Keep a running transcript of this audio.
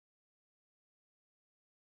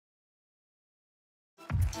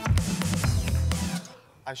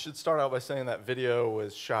I should start out by saying that video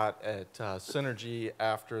was shot at Synergy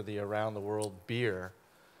after the Around the World beer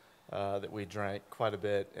that we drank quite a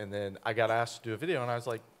bit. And then I got asked to do a video, and I was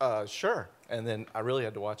like, sure. And then I really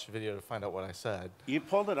had to watch the video to find out what I said. You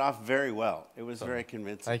pulled it off very well. It was very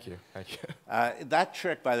convincing. Thank you. Thank you. That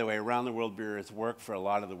trick, by the way, Around the World beer, has worked for a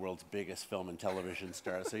lot of the world's biggest film and television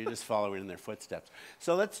stars, so you're just following in their footsteps.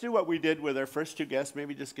 So let's do what we did with our first two guests.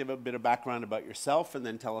 Maybe just give a bit of background about yourself, and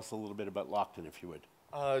then tell us a little bit about LOCKTON, if you would.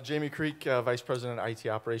 Jamie Creek, Vice President, IT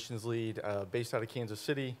Operations Lead, based out of Kansas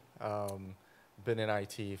City. Been in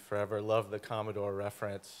IT forever. Love the Commodore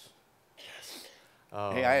reference. Yes.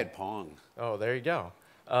 Hey, I had Pong. Oh, there you go.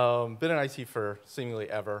 Been in IT for seemingly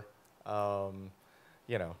ever.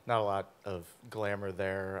 You know, not a lot of glamour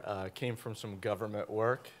there. Came from some government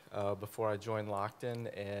work before I joined LOCKTON,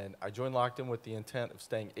 and I joined LOCKTON with the intent of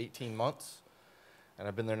staying 18 months, and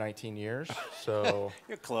I've been there 19 years. So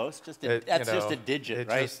you're close. Just that's just a digit,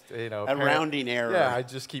 right? Just, you know, a rounding error. Yeah, I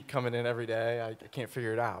just keep coming in every day. I can't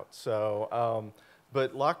figure it out. So,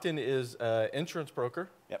 but LOCKTON is an insurance broker.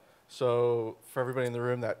 Yep. So for everybody in the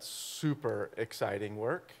room, that's super exciting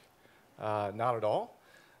work. Not at all.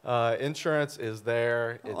 Insurance is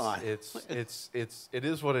there. It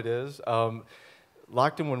is what it is.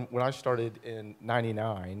 LOCKTON, when I started in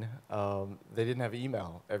 '99, they didn't have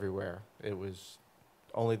email everywhere. It was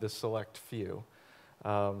only the select few.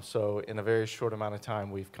 So in a very short amount of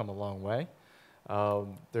time, we've come a long way.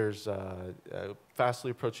 There's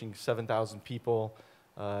fastly approaching 7,000 people,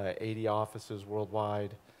 80 offices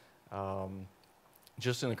worldwide.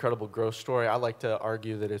 Just an incredible growth story. I like to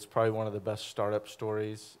argue that it's probably one of the best startup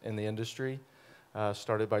stories in the industry.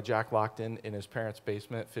 Started by Jack LOCKTON in his parents'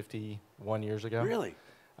 basement 51 years ago. Really?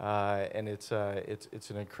 And it's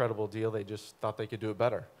an incredible deal. They just thought they could do it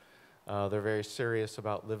better. They're very serious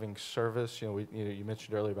about living service. You know, you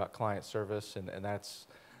mentioned earlier about client service, and that's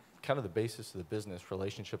kind of the basis of the business,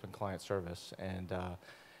 relationship and client service. And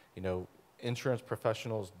you know, insurance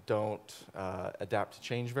professionals don't adapt to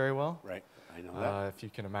change very well. Right, I know that. If you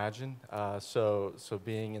can imagine. So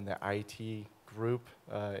being in the IT group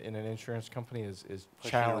in an insurance company is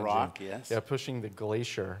pushing challenging. A rock, yes. Yeah, pushing the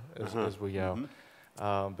glacier as we go.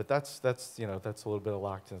 But that's you know, that's a little bit of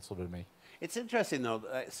LOCKTON. That's a little bit of me. It's interesting, though.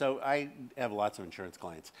 So I have lots of insurance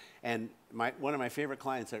clients, and one of my favorite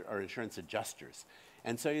clients are insurance adjusters.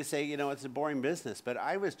 And so you say, you know, it's a boring business, but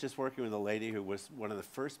I was just working with a lady who was one of the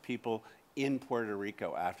first people in Puerto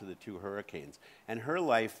Rico after the 2 hurricanes. And her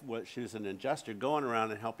life was, she was an adjuster going around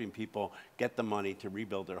and helping people get the money to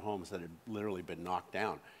rebuild their homes that had literally been knocked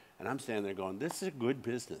down. And I'm standing there going, this is a good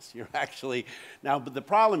business. You're actually, now, but the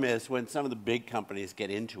problem is when some of the big companies get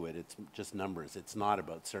into it, it's just numbers. It's not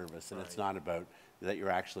about service, and it's not about that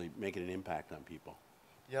you're actually making an impact on people.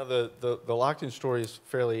 Yeah, the LOCKTON story is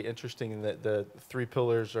fairly interesting in that the 3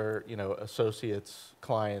 pillars are, you know, associates,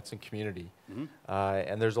 clients, and community.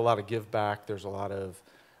 And there's a lot of give back. There's a lot of,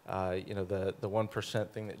 you know, the 1%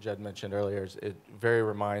 thing that Jed mentioned earlier. It very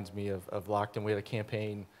reminds me of LOCKTON. We had a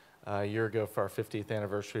campaign a year ago for our 50th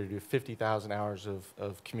anniversary to do 50,000 hours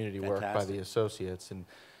of community work by the associates, and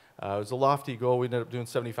it was a lofty goal. We ended up doing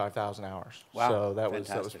 75,000 hours. Wow, so that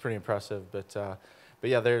was pretty impressive. But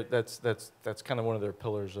yeah, that's kind of one of their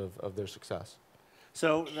pillars of their success.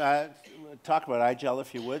 So talk about iGel,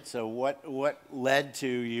 if you would. So what led to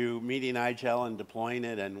you meeting iGel and deploying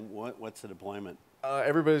it, and what's the deployment?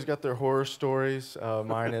 Everybody's got their horror stories.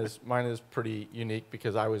 Mine is pretty unique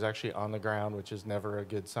because I was actually on the ground, which is never a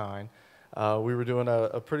good sign. We were doing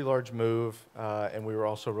a pretty large move, and we were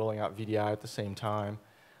also rolling out VDI at the same time.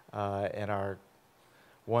 And our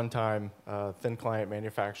one-time thin client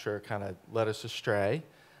manufacturer kind of led us astray,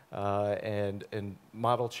 and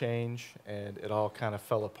model change, and it all kind of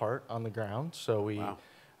fell apart on the ground. So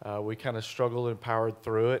we kind of struggled and powered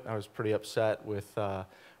through it. I was pretty upset with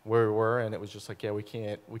where we were, and it was just like, yeah, we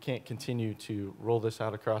can't continue to roll this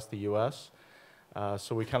out across the U.S.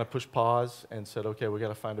 So we kind of pushed pause and said, okay, we got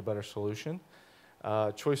to find a better solution.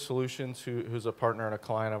 Choice Solutions, who's a partner and a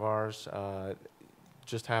client of ours,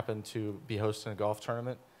 just happened to be hosting a golf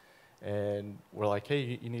tournament, and we're like,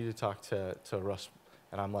 hey, you need to talk to Russ.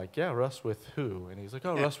 And I'm like, yeah, Russ with who? And he's like,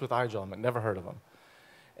 oh, Russ with iGel. I'm like, never heard of him.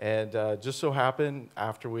 And just so happened,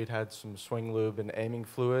 after we'd had some swing lube and aiming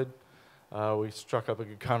fluid, we struck up a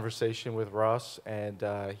good conversation with Russ, and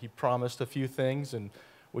he promised a few things, and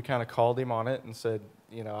we kind of called him on it and said,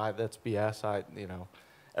 you know, that's BS. You know,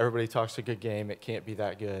 everybody talks a good game. It can't be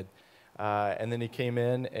that good. And then he came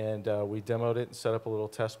in, and we demoed it and set up a little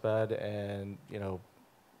test bed, and, you know,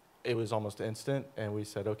 it was almost instant, and we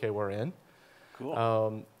said, okay, we're in.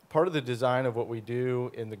 Cool. Part of the design of what we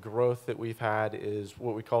do in the growth that we've had is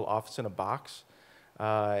what we call Office in a Box.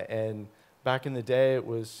 And back in the day, it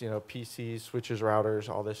was, PCs, switches, routers,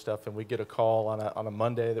 all this stuff, and we'd get a call on a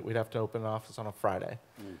Monday that we'd have to open an office on a Friday.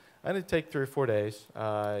 And it'd take 3 or 4 days.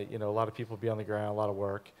 A lot of people would be on the ground, a lot of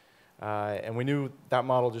work. And we knew that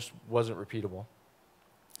model just wasn't repeatable.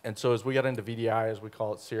 And so as we got into VDI, as we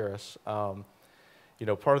call it, Cirrus,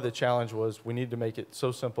 part of the challenge was we needed to make it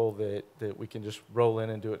so simple that we can just roll in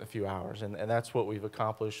and do it in a few hours. And that's what we've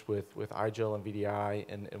accomplished with iGel and VDI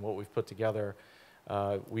and what we've put together.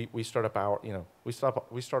 We start up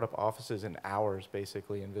offices in hours,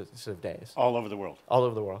 basically, instead of days. All over the world? All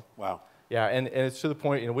over the world. Wow. Yeah, and it's to the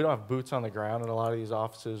point, we don't have boots on the ground in a lot of these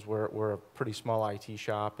offices. We're a pretty small IT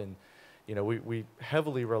shop, and we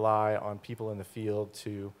heavily rely on people in the field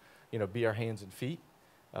to be our hands and feet.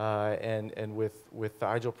 And with the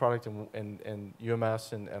iGel product and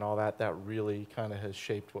UMS and all that really kind of has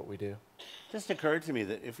shaped what we do. Just occurred to me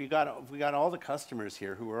that if we got all the customers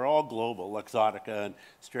here who are all global, Luxottica and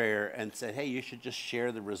Strayer, and said, hey, you should just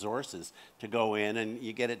share the resources to go in, and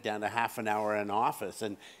you get it down to half an hour in office,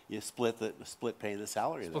 and you split paying the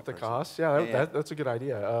salary. Split the cost. Yeah, that's a good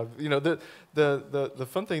idea. The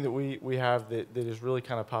fun thing that we have that has really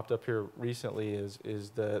kind of popped up here recently is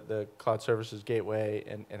the cloud services gateway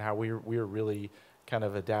and how we are really kind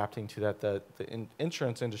of adapting to that. The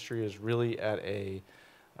insurance industry is really at a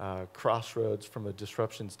crossroads from a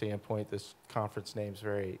disruption standpoint. This conference name's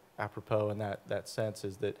very apropos in that sense,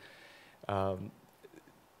 is that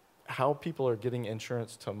how people are getting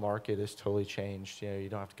insurance to market has totally changed. You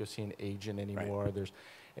don't have to go see an agent anymore. Right.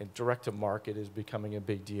 And direct to market is becoming a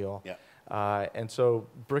big deal. Yeah. And so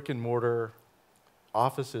brick and mortar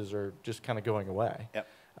offices are just kind of going away. Yep.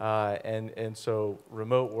 And so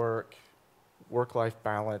remote work-life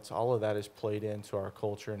balance, all of that is played into our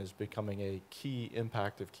culture and is becoming a key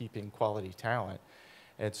impact of keeping quality talent.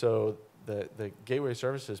 And so the gateway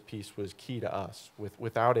services piece was key to us.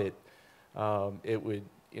 Without it, it would,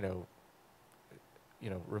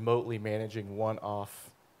 remotely managing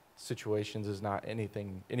one-off situations is not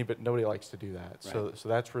nobody likes to do that. Right. So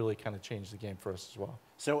that's really kind of changed the game for us as well.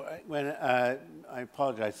 So when I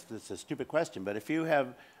apologize, this is a stupid question, but if you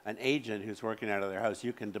have an agent who's working out of their house,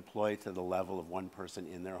 you can deploy to the level of one person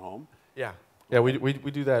in their home? Yeah. Yeah, we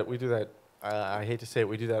do that. We do that. I hate to say it,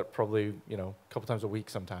 we do that probably, a couple times a week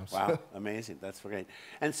sometimes. Wow, amazing. That's great.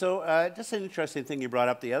 And so just an interesting thing you brought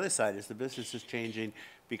up, the other side is the business is changing,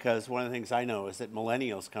 because one of the things I know is that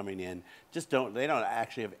millennials coming in they don't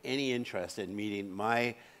actually have any interest in meeting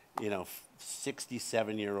my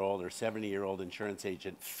 67-year-old or 70-year-old insurance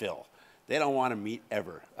agent, Phil. They don't want to meet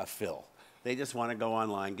ever a Phil. They just want to go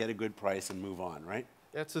online, get a good price, and move on, right?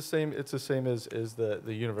 Yeah, it's the same as the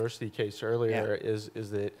university case earlier. Yeah.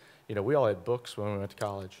 Is that we all had books when we went to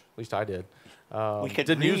college. At least I did. We could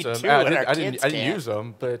didn't read use them. too, I didn't use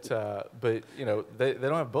them, but they don't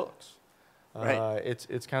have books. Right.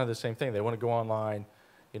 It's kind of the same thing. They want to go online,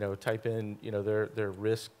 type in their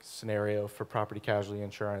risk scenario for property casualty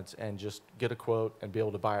insurance and just get a quote and be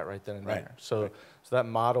able to buy it right then and Right. there. So that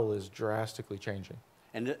model is drastically changing.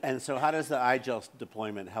 And so how does the iGel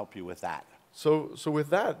deployment help you with that? So with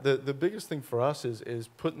that, the biggest thing for us is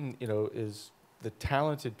putting, is the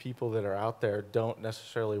talented people that are out there don't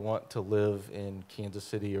necessarily want to live in Kansas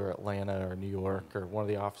City or Atlanta or New York or one of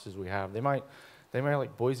the offices we have. They might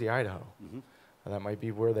like Boise, Idaho. Mm-hmm. That might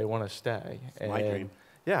be where they want to stay. It's my dream.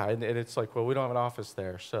 Yeah, and it's like, well, we don't have an office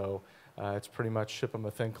there, so it's pretty much ship them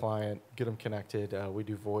a thin client, get them connected. We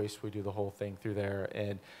do voice, we do the whole thing through there,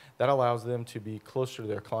 and that allows them to be closer to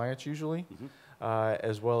their clients usually. Mm-hmm.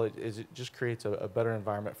 As well as it just creates a better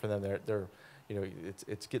environment for them. They're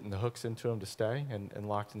it's getting the hooks into them to stay, and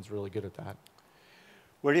LOCKTON's really good at that.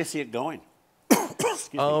 Where do you see it going?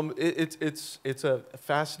 It's a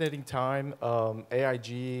fascinating time.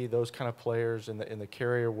 AIG, those kind of players in the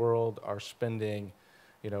carrier world are spending,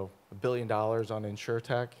 $1 billion on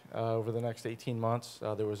InsurTech over the next 18 months.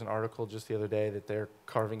 There was an article just the other day that they're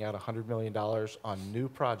carving out $100 million on new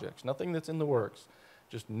projects, nothing that's in the works,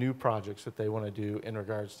 just new projects that they want to do in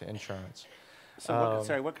regards to insurance.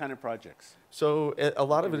 So what kind of projects? So a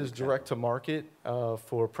lot of it is direct to market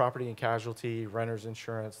for property and casualty, renters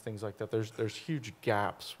insurance, things like that. There's huge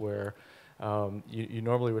gaps where you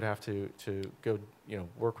normally would have to go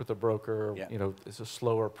work with a broker. Yeah. It's a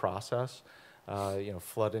slower process.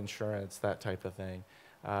 Flood insurance, that type of thing,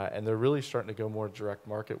 and they're really starting to go more direct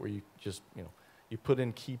market where you just you put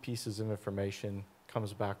in key pieces of information,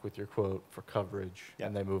 comes back with your quote for coverage, Yep.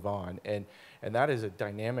 and they move on. And that is a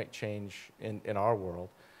dynamic change in our world.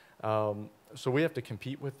 So we have to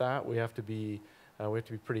compete with that. We have to be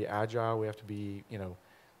pretty agile. We have to be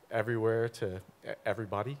everywhere to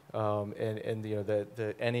everybody. And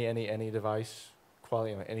the any device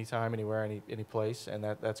quality, anytime, anywhere, any place, and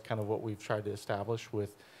that's kind of what we've tried to establish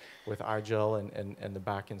with iGel and the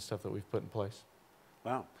back end stuff that we've put in place.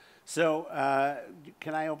 Wow. So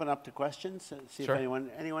can I open up to questions? See Sure. if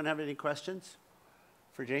anyone have any questions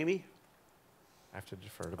for Jamie? I have to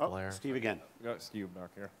defer to Oh, Blair. Steve again. We got Steve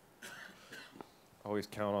back here. Always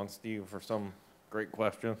count on Steve for some great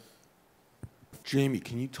question. Jamie,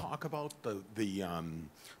 can you talk about the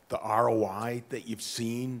ROI that you've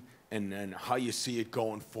seen and how you see it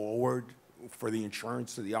going forward for the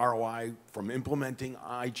insurance, the ROI from implementing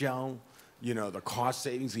iGel, the cost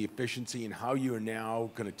savings, the efficiency, and how you are now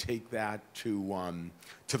going to take that to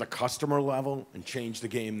the customer level and change the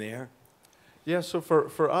game there? Yeah, so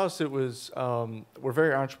for us, it was, we're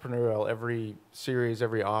very entrepreneurial. Every series,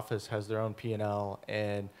 every office has their own P&L,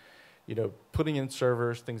 and, putting in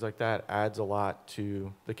servers, things like that adds a lot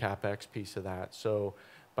to the CapEx piece of that. So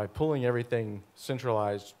by pulling everything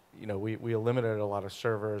centralized, we eliminated a lot of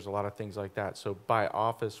servers, a lot of things like that. So by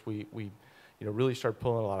office, we really started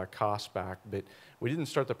pulling a lot of costs back, but we didn't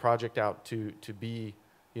start the project out to be,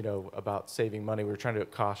 about saving money. We were trying to do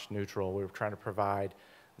it cost neutral. We were trying to provide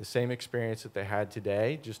the same experience that they had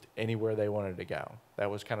today, just anywhere they wanted to go.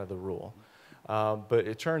 That was kind of the rule. But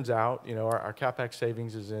it turns out, our CapEx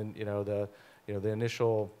savings is in, the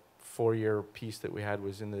initial 4-year piece that we had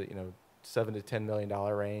was in the, $7 to $10 million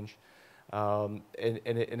range.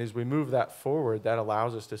 And as we move that forward, that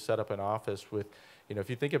allows us to set up an office with, if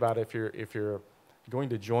you think about it, if you're going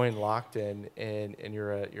to join LOCKTON and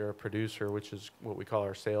you're a producer, which is what we call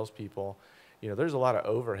our salespeople, there's a lot of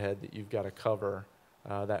overhead that you've got to cover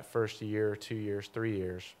that first year, 2 years, 3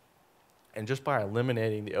 years. And just by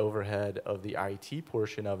eliminating the overhead of the IT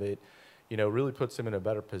portion of it, really puts them in a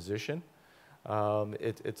better position.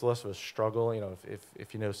 It's less of a struggle.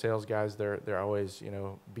 If sales guys, they're always,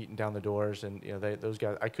 beating down the doors, and, those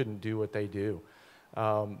guys, I couldn't do what they do.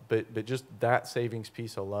 But just that savings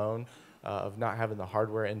piece alone of not having the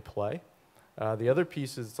hardware in play. The other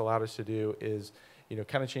piece it's allowed us to do is,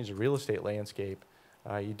 kind of change the real estate landscape.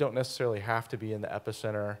 You don't necessarily have to be in the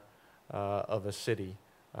epicenter of a city.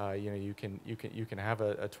 You can have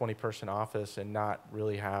a 20-person office and not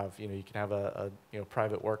really have, you can have a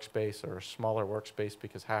private workspace or a smaller workspace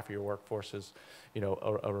because half of your workforce is,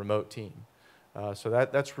 a remote team. So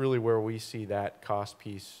that's really where we see that cost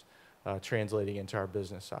piece translating into our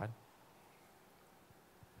business side.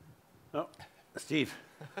 Oh, Steve.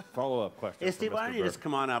 Follow-up question. Hey, Steve, for why Mr. don't you Berg. just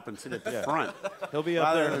come on up and sit at the front He'll be up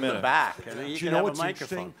rather there in a than the minute. back? And then you Do can you know have what's a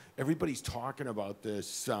microphone. interesting? Everybody's talking about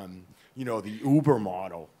this, the Uber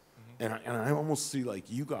model. And I almost see like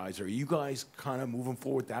are you guys kind of moving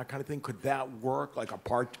forward that kind of thing? Could that work, like a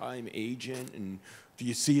part-time agent? And do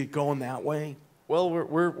you see it going that way? Well,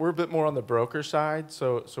 we're a bit more on the broker side,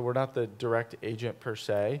 so we're not the direct agent per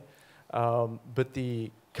se. But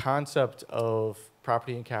the concept of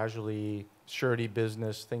property and casualty, surety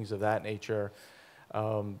business, things of that nature,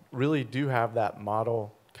 really do have that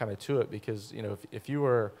model kind of to it, because if you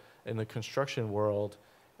were in the construction world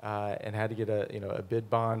and had to get a bid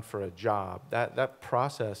bond for a job, that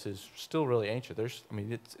process is still really ancient.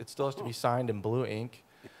 It still has to be signed in blue ink.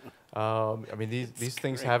 These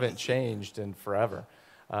things haven't changed in forever.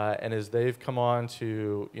 And as they've come on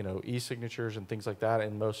to e-signatures and things like that,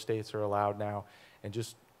 and most states are allowed now, and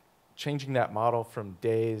just changing that model from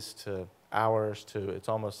days to hours to it's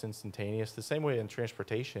almost instantaneous. The same way in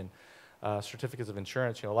transportation, certificates of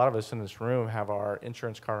insurance. A lot of us in this room have our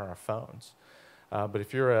insurance card on our phones. But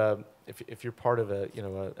if you're if you're part of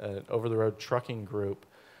an over-the-road trucking group,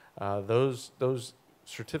 those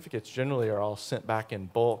certificates generally are all sent back in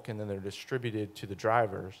bulk, and then they're distributed to the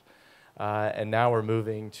drivers. And now we're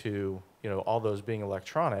moving to all those being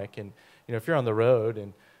electronic. And if you're on the road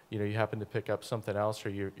and you happen to pick up something else, or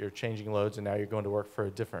you're changing loads and now you're going to work for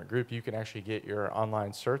a different group, you can actually get your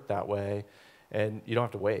online cert that way, and you don't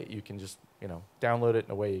have to wait. You can just download it and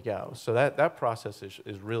away you go. So that process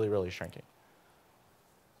is really, really shrinking.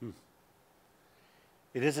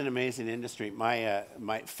 It is an amazing industry.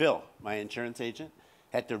 Phil, my insurance agent,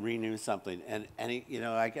 had to renew something, and he,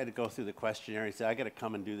 I got to go through the questionnaire. He said, "I got to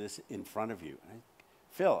come and do this in front of you."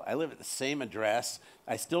 Phil, I live at the same address.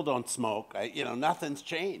 I still don't smoke. Nothing's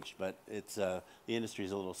changed, but it's the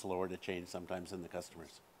industry's a little slower to change sometimes than the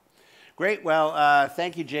customers. Great. Well,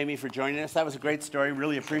 thank you, Jamie, for joining us. That was a great story.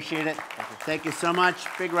 Really appreciate it. Thank you so much.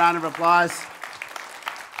 Big round of applause.